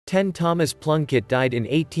10. Thomas Plunkett died in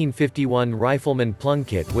 1851. Rifleman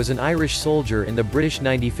Plunkett was an Irish soldier in the British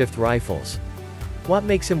 95th Rifles. What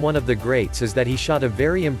makes him one of the greats is that he shot a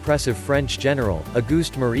very impressive French general,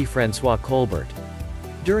 Auguste Marie-François Colbert.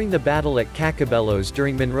 During the battle at Cacabelos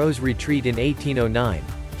during Monroe's retreat in 1809,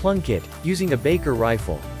 Plunkett, using a Baker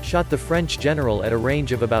rifle, shot the French general at a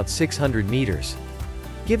range of about 600 meters.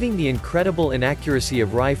 Given the incredible inaccuracy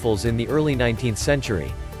of rifles in the early 19th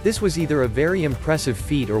century, this was either a very impressive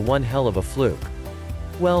feat or one hell of a fluke.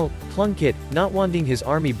 Well, Plunkett, not wanting his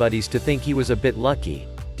army buddies to think he was a bit lucky,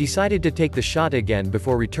 decided to take the shot again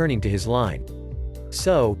before returning to his line.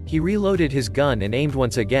 So, he reloaded his gun and aimed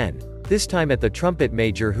once again, this time at the trumpet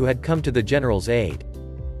major who had come to the general's aid.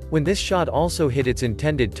 When this shot also hit its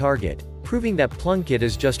intended target, proving that Plunkett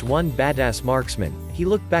is just one badass marksman, he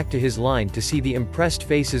looked back to his line to see the impressed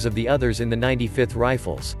faces of the others in the 95th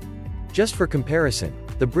Rifles. Just for comparison,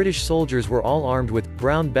 the British soldiers were all armed with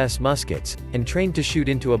Brown Bess muskets, and trained to shoot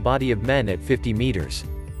into a body of men at 50 meters.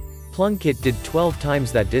 Plunkett did 12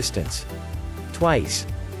 times that distance. Twice.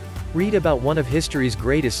 Read about one of history's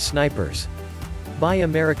greatest snipers. Buy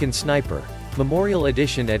American Sniper. Memorial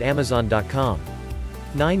Edition at Amazon.com.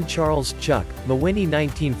 9. Charles Chuck Mawhinney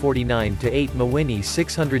 1949-8 Mawhinney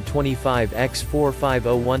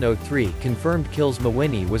 625x450103 Confirmed kills.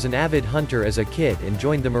 Mawhinney was an avid hunter as a kid and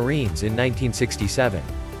joined the Marines in 1967.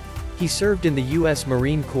 He served in the U.S.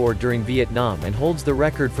 Marine Corps during Vietnam and holds the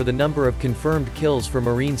record for the number of confirmed kills for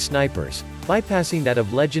Marine snipers, bypassing that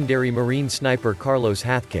of legendary Marine sniper Carlos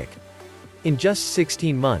Hathcock. In just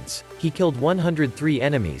 16 months, he killed 103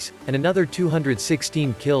 enemies, and another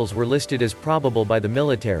 216 kills were listed as probable by the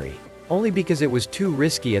military, only because it was too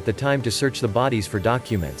risky at the time to search the bodies for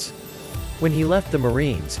documents. When he left the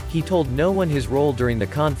Marines, he told no one his role during the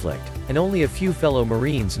conflict, and only a few fellow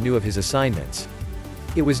Marines knew of his assignments.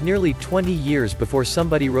 It was nearly 20 years before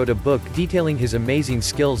somebody wrote a book detailing his amazing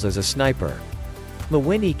skills as a sniper.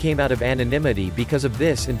 Mawhinney came out of anonymity because of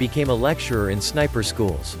this and became a lecturer in sniper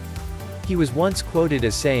schools. He was once quoted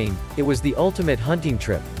as saying, "It was the ultimate hunting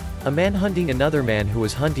trip. A man hunting another man who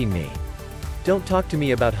was hunting me. Don't talk to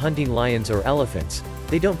me about hunting lions or elephants,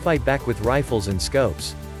 they don't fight back with rifles and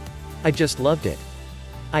scopes. I just loved it.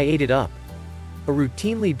 I ate it up." A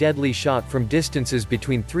routinely deadly shot from distances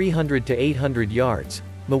between 300 to 800 yards,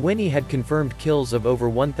 Mawhinney had confirmed kills of over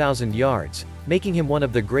 1,000 yards, making him one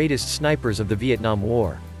of the greatest snipers of the Vietnam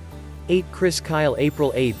War. 8. Chris Kyle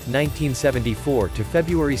April 8, 1974 to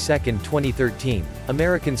February 2, 2013,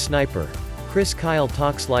 American sniper. Chris Kyle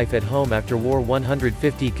talks life at home after war.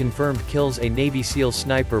 150 confirmed kills. A Navy SEAL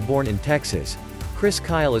sniper born in Texas. Chris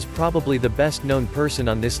Kyle is probably the best known person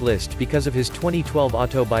on this list because of his 2012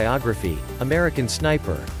 autobiography, American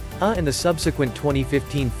Sniper, and the subsequent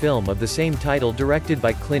 2015 film of the same title directed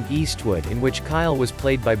by Clint Eastwood in which Kyle was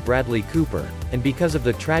played by Bradley Cooper, and because of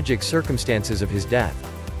the tragic circumstances of his death.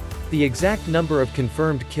 The exact number of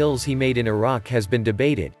confirmed kills he made in Iraq has been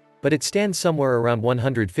debated, but it stands somewhere around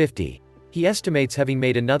 150. He estimates having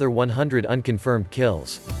made another 100 unconfirmed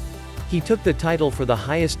kills. He took the title for the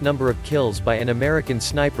highest number of kills by an American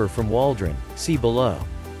sniper from Waldron, see below.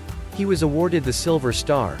 He was awarded the Silver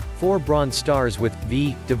Star, 4 Bronze Stars with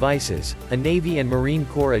V devices, a Navy and Marine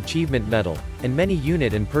Corps Achievement Medal, and many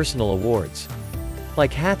unit and personal awards.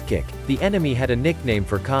 Like Hathcock, the enemy had a nickname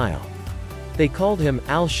for Kyle. They called him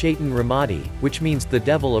Al-Shaitan Ramadi, which means the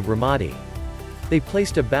Devil of Ramadi. They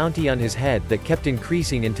placed a bounty on his head that kept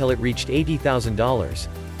increasing until it reached $80,000.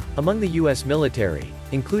 Among the U.S. military,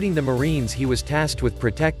 including the Marines he was tasked with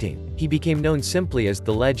protecting, he became known simply as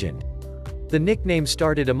the Legend. The nickname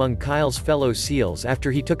started among Kyle's fellow SEALs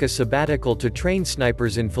after he took a sabbatical to train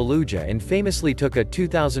snipers in Fallujah and famously took a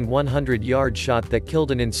 2,100-yard shot that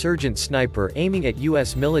killed an insurgent sniper aiming at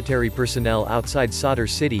U.S. military personnel outside Sadr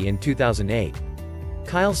City in 2008.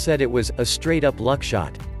 Kyle said it was a straight-up luck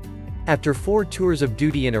shot. After 4 tours of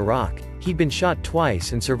duty in Iraq, he'd been shot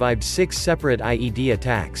twice and survived 6 separate IED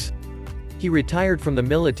attacks. He retired from the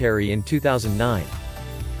military in 2009.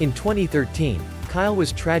 In 2013, Kyle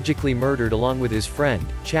was tragically murdered along with his friend,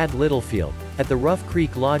 Chad Littlefield, at the Rough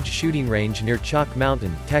Creek Lodge shooting range near Chalk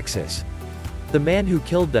Mountain, Texas. The man who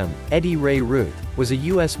killed them, Eddie Ray Ruth, was a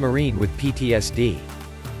U.S. Marine with PTSD.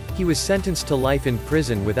 He was sentenced to life in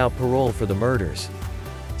prison without parole for the murders.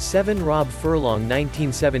 7. Rob Furlong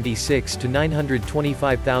 1976 to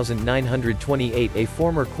 925,928 A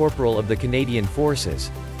former corporal of the Canadian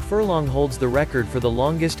Forces, Furlong holds the record for the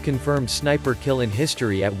longest confirmed sniper kill in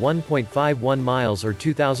history at 1.51 miles or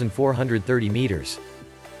 2,430 meters.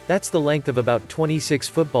 That's the length of about 26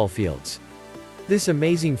 football fields. This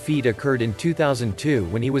amazing feat occurred in 2002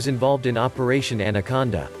 when he was involved in Operation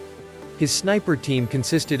Anaconda. His sniper team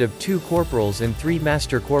consisted of 2 corporals and 3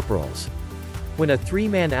 master corporals. When a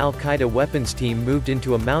 3-man Al-Qaeda weapons team moved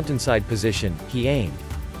into a mountainside position, he aimed.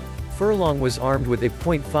 Furlong was armed with a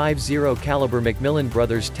 .50 caliber Macmillan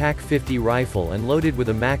Brothers TAC-50 rifle and loaded with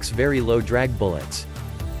a Max very low drag bullets.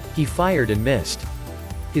 He fired and missed.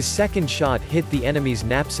 His second shot hit the enemy's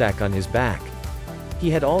knapsack on his back.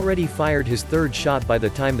 He had already fired his third shot by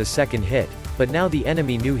the time the second hit, but now the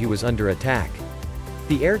enemy knew he was under attack.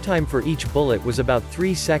 The airtime for each bullet was about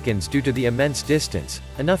 3 seconds due to the immense distance,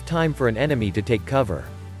 enough time for an enemy to take cover.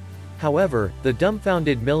 However, the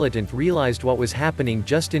dumbfounded militant realized what was happening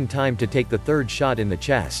just in time to take the third shot in the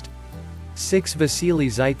chest. 6 Vasily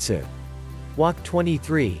Zaitsev. Walk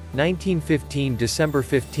 23, 1915 December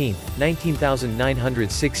 15,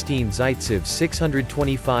 19916 Zaitsev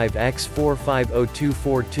 625 x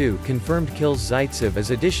 450242 confirmed kills. Zaitsev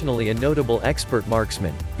is additionally a notable expert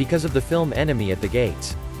marksman, because of the film Enemy at the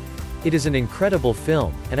Gates. It is an incredible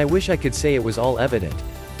film, and I wish I could say it was all evident.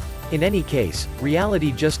 In any case,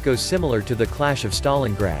 reality just goes similar to the Clash of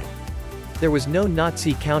Stalingrad. There was no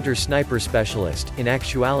Nazi counter-sniper specialist, in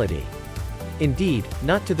actuality. Indeed,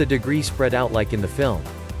 not to the degree spread out like in the film.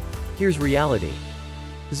 Here's reality.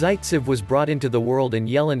 Zaitsev was brought into the world in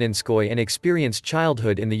Yeleninskoye and experienced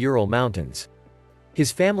childhood in the Ural Mountains.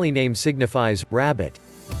 His family name signifies rabbit.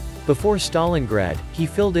 Before Stalingrad, he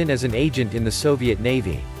filled in as an agent in the Soviet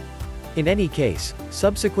Navy. In any case,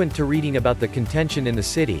 subsequent to reading about the contention in the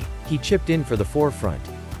city, he chipped in for the forefront.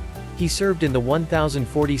 He served in the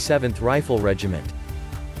 1047th Rifle Regiment.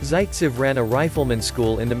 Zaitsev ran a rifleman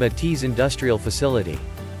school in the Matiz industrial facility.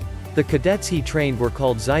 The cadets he trained were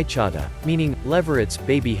called Zaichata, meaning leverets,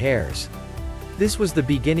 baby hares. This was the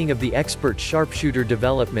beginning of the expert sharpshooter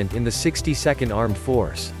development in the 62nd Armed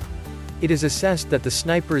Force. It is assessed that the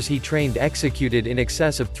snipers he trained executed in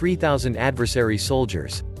excess of 3,000 adversary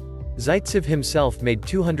soldiers. Zaitsev himself made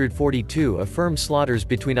 242 affirmed slaughters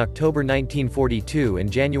between October 1942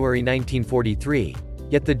 and January 1943.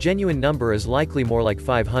 Yet the genuine number is likely more like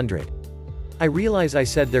 500. I realize I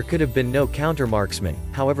said there could have been no counter-marksman,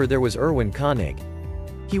 however there was Erwin Koenig.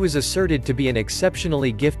 He was asserted to be an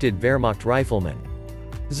exceptionally gifted Wehrmacht rifleman.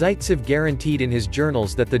 Zaitsev guaranteed in his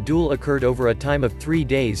journals that the duel occurred over a time of 3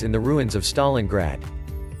 days in the ruins of Stalingrad.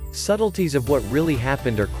 Subtleties of what really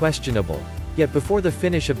happened are questionable, yet before the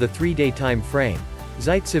finish of the 3-day time frame,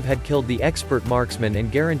 Zaitsev had killed the expert marksman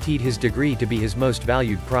and guaranteed his degree to be his most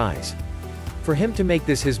valued prize. For him to make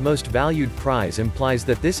this his most valued prize implies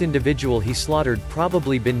that this individual he slaughtered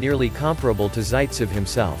probably been nearly comparable to Zaitsev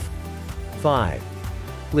himself. 5.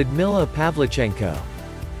 Lyudmila Pavlichenko.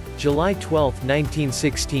 July 12,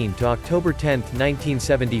 1916 to October 10,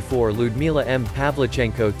 1974. Lyudmila M.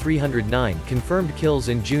 Pavlichenko 309 confirmed kills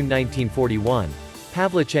in June 1941.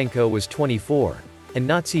 Pavlichenko was 24, and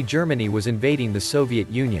Nazi Germany was invading the Soviet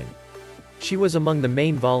Union. She was among the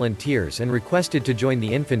main volunteers and requested to join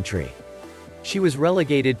the infantry. She was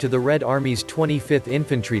relegated to the Red Army's 25th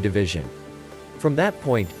Infantry Division. From that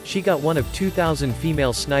point, she got one of 2,000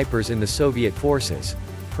 female snipers in the Soviet forces.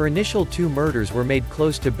 Her initial 2 murders were made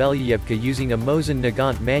close to Belyevka using a Mosin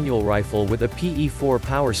Nagant manual rifle with a PE-4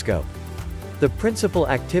 power scope. The principal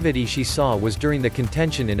activity she saw was during the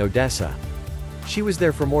contention in Odessa. She was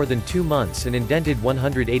there for more than 2 months and indented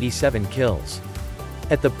 187 kills.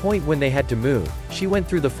 At the point when they had to move, she went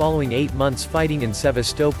through the following 8 months fighting in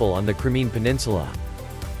Sevastopol on the Crimean Peninsula.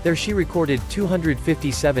 There she recorded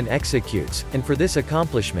 257 executes, and for this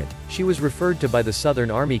accomplishment, she was referred to by the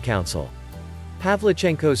Southern Army Council.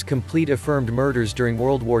 Pavlichenko's complete affirmed murders during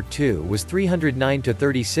World War II was 309 to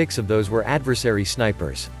 36 of those were adversary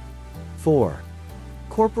snipers. 4.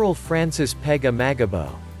 Corporal Francis Pega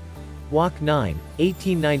Magabo. Walk 9,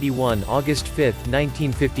 1891 August 5,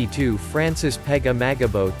 1952 Francis Pega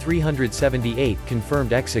Magabo 378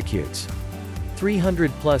 confirmed executes.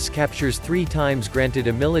 300 plus captures 3 times granted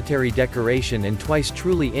a military decoration and twice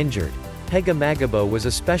truly injured. Pega Magabo was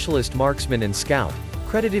a specialist marksman and scout,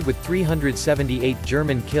 credited with 378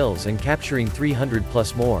 German kills and capturing 300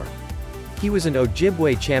 plus more. He was an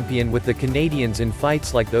Ojibwe champion with the Canadians in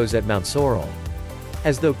fights like those at Mount Sorel.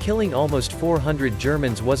 As though killing almost 400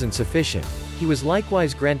 Germans wasn't sufficient, he was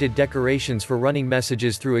likewise granted decorations for running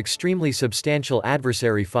messages through extremely substantial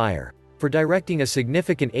adversary fire, for directing a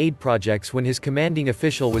significant aid projects when his commanding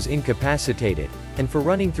official was incapacitated, and for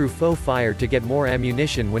running through faux fire to get more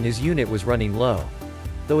ammunition when his unit was running low.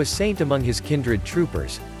 Though a saint among his kindred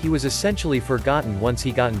troopers, he was essentially forgotten once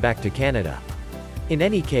he gotten back to Canada. In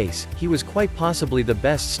any case, he was quite possibly the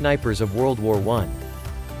best snipers of World War I.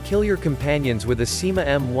 Kill your companions with a SEMA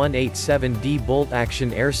M187D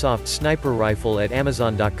bolt-action airsoft sniper rifle at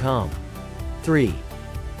Amazon.com. 3.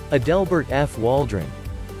 Adelbert F. Waldron.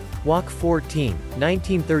 Walk 14,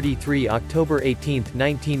 1933 October 18,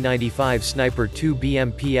 1995 Sniper 2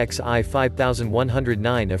 BMPXI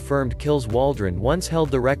 5109 affirmed kills. Waldron once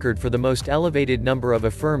held the record for the most elevated number of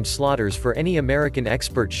affirmed slaughters for any American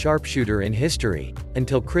expert sharpshooter in history,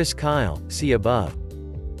 until Chris Kyle, see above.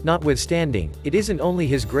 Notwithstanding, it isn't only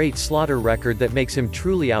his great slaughter record that makes him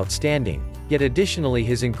truly outstanding, yet additionally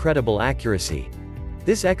his incredible accuracy.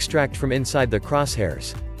 This extract from Inside the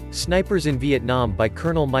Crosshairs, Snipers in Vietnam by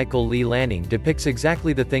Colonel Michael Lee Lanning depicts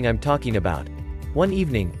exactly the thing I'm talking about. One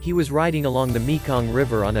evening, he was riding along the Mekong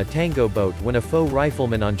River on a tango boat when a faux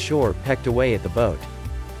rifleman on shore pecked away at the boat.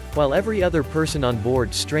 While every other person on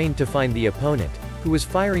board strained to find the opponent, who was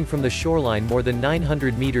firing from the shoreline more than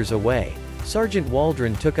 900 meters away, Sergeant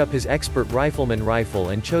Waldron took up his expert rifleman rifle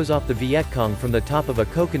and chose off the Viet Cong from the top of a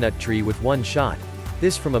coconut tree with one shot,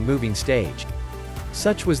 this from a moving stage.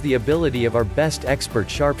 Such was the ability of our best expert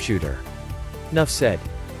sharpshooter. Nuff said.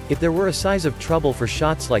 If there were a size of trouble for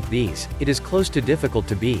shots like these, it is close to difficult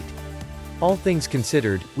to beat. All things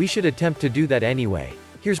considered, we should attempt to do that anyway.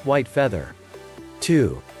 Here's White Feather.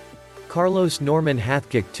 2. Carlos Norman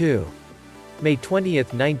Hathcock 2. May 20,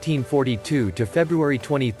 1942 to February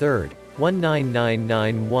 23,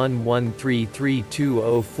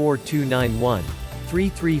 19991133204291,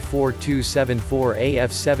 334274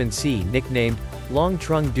 AF7C nicknamed Long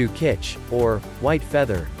Trung Du Kích, or White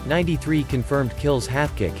Feather, 93 confirmed kills.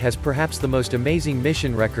 Hathcock has perhaps the most amazing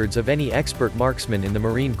mission records of any expert marksman in the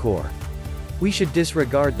Marine Corps. We should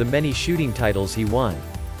disregard the many shooting titles he won.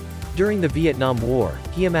 During the Vietnam War,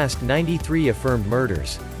 he amassed 93 affirmed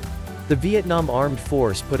murders. The Vietnam Armed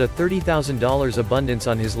Force put a $30,000 abundance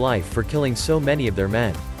on his life for killing so many of their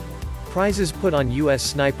men. Prizes put on U.S.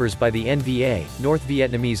 snipers by the NVA, North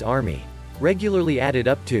Vietnamese Army, regularly added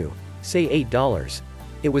up to, say $8.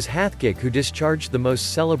 It was Hathcock who discharged the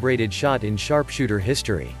most celebrated shot in sharpshooter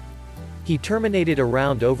history. He terminated a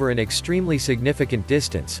round over an extremely significant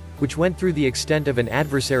distance, which went through the extent of an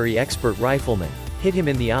adversary expert rifleman, hit him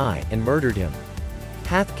in the eye, and murdered him.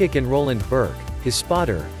 Hathcock and Roland Burke, his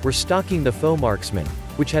spotter, were stalking the faux marksman,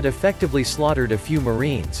 which had effectively slaughtered a few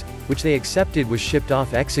Marines, which they accepted was shipped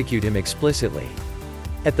off execute him explicitly.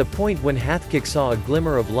 At the point when Hathcock saw a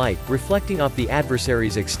glimmer of light reflecting off the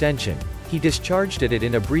adversary's extension, he discharged at it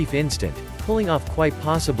in a brief instant, pulling off quite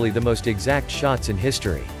possibly the most exact shots in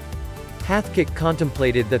history. Hathcock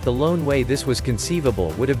contemplated that the lone way this was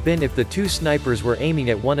conceivable would have been if the two snipers were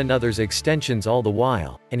aiming at one another's extensions all the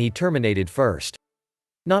while, and he terminated first.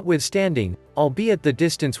 Notwithstanding, albeit the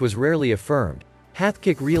distance was rarely affirmed,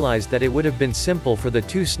 Hathcock realized that it would have been simple for the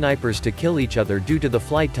two snipers to kill each other due to the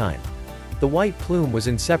flight time. The white plume was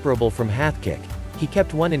inseparable from Hathcock, he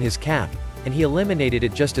kept one in his cap, and he eliminated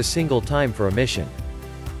it just a single time for a mission.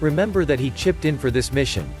 Remember that he chipped in for this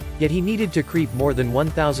mission, yet he needed to creep more than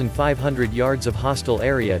 1,500 yards of hostile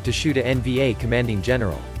area to shoot a NVA commanding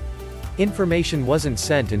general. Information wasn't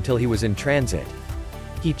sent until he was in transit.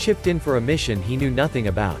 He chipped in for a mission he knew nothing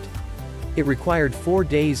about. It required 4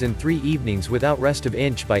 days and 3 evenings without rest of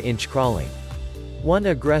inch by inch crawling. One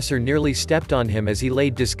aggressor nearly stepped on him as he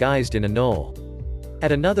lay disguised in a knoll.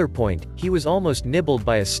 At another point, he was almost nibbled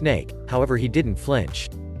by a snake, however he didn't flinch.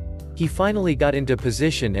 He finally got into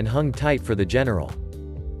position and hung tight for the general.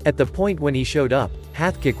 At the point when he showed up,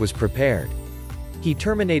 Hathcock was prepared. He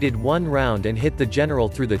terminated one round and hit the general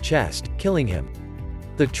through the chest, killing him.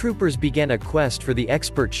 The troopers began a quest for the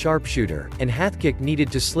expert sharpshooter, and Hathcock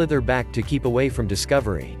needed to slither back to keep away from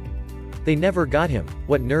discovery. They never got him.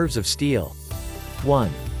 What nerves of steel.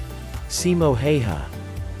 1. Simo Heha.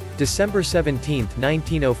 December 17,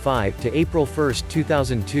 1905 to April 1,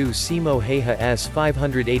 2002 Simo Heha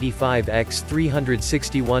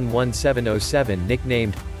S585X361-1707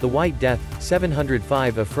 nicknamed, The White Death,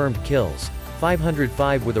 705 affirmed kills,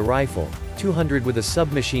 505 with a rifle, 200 with a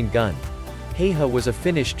submachine gun. Heha was a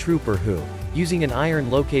Finnish trooper who, using an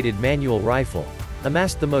iron-located manual rifle,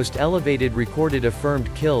 amassed the most elevated recorded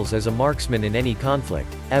affirmed kills as a marksman in any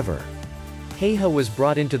conflict, ever. Heha was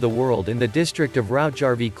brought into the world in the district of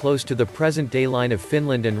Rautjärvi close to the present-day line of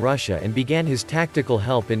Finland and Russia and began his tactical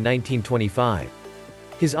help in 1925.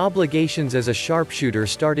 His obligations as a sharpshooter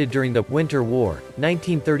started during the Winter War,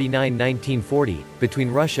 1939–1940,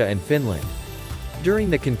 between Russia and Finland.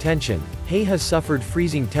 During the contention, Heha suffered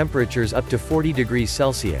freezing temperatures up to 40 degrees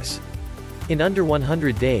Celsius. In under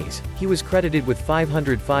 100 days, he was credited with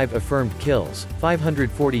 505 affirmed kills,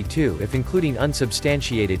 542 if including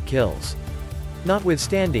unsubstantiated kills.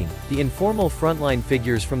 Notwithstanding, the informal frontline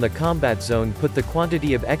figures from the combat zone put the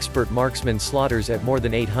quantity of expert marksman slaughters at more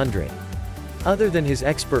than 800. Other than his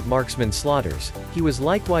expert marksman slaughters, he was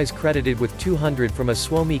likewise credited with 200 from a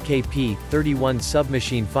Suomi KP-31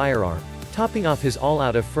 submachine firearm, topping off his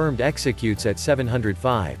all-out affirmed executes at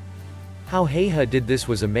 705. How Heiha did this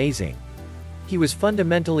was amazing. He was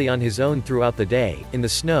fundamentally on his own throughout the day, in the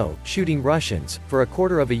snow, shooting Russians, for a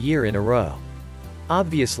quarter of a year in a row.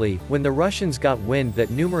 Obviously, when the Russians got wind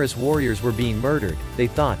that numerous warriors were being murdered, they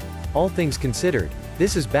thought, all things considered,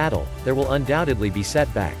 this is battle, there will undoubtedly be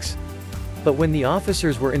setbacks. But when the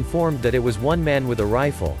officers were informed that it was one man with a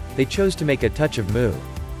rifle, they chose to make a touch of move.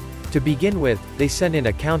 To begin with, they sent in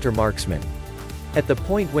a counter-marksman. At the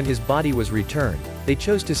point when his body was returned, they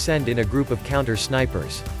chose to send in a group of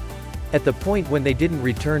counter-snipers. At the point when they didn't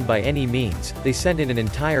return by any means, they sent in an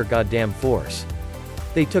entire goddamn force.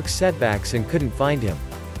 They took setbacks and couldn't find him.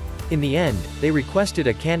 In the end, they requested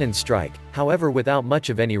a cannon strike, however without much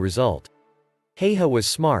of any result. Heiha was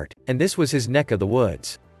smart, and this was his neck of the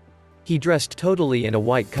woods. He dressed totally in a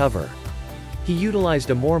white cover. He utilized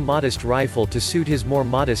a more modest rifle to suit his more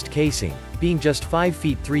modest casing, being just 5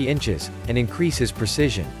 feet 3 inches, and increase his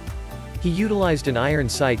precision. He utilized an iron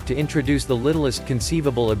sight to introduce the littlest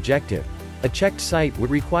conceivable objective. A checked sight would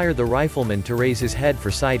require the rifleman to raise his head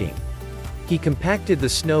for sighting. He compacted the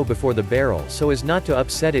snow before the barrel so as not to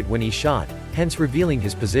upset it when he shot, hence revealing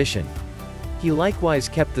his position. He likewise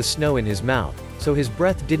kept the snow in his mouth, so his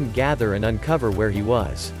breath didn't gather and uncover where he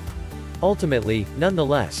was. Ultimately,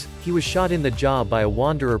 nonetheless, he was shot in the jaw by a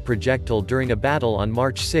Wanderer projectile during a battle on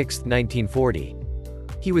March 6, 1940.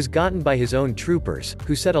 He was gotten by his own troopers,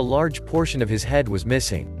 who said a large portion of his head was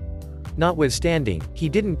missing. Notwithstanding, he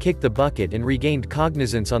didn't kick the bucket and regained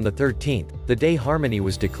cognizance on the 13th, the day Harmony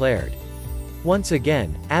was declared. Once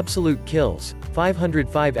again, absolute kills,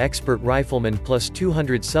 505 expert riflemen plus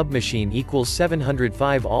 200 submachine equals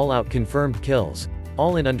 705 all-out confirmed kills,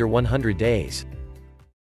 all in under 100 days.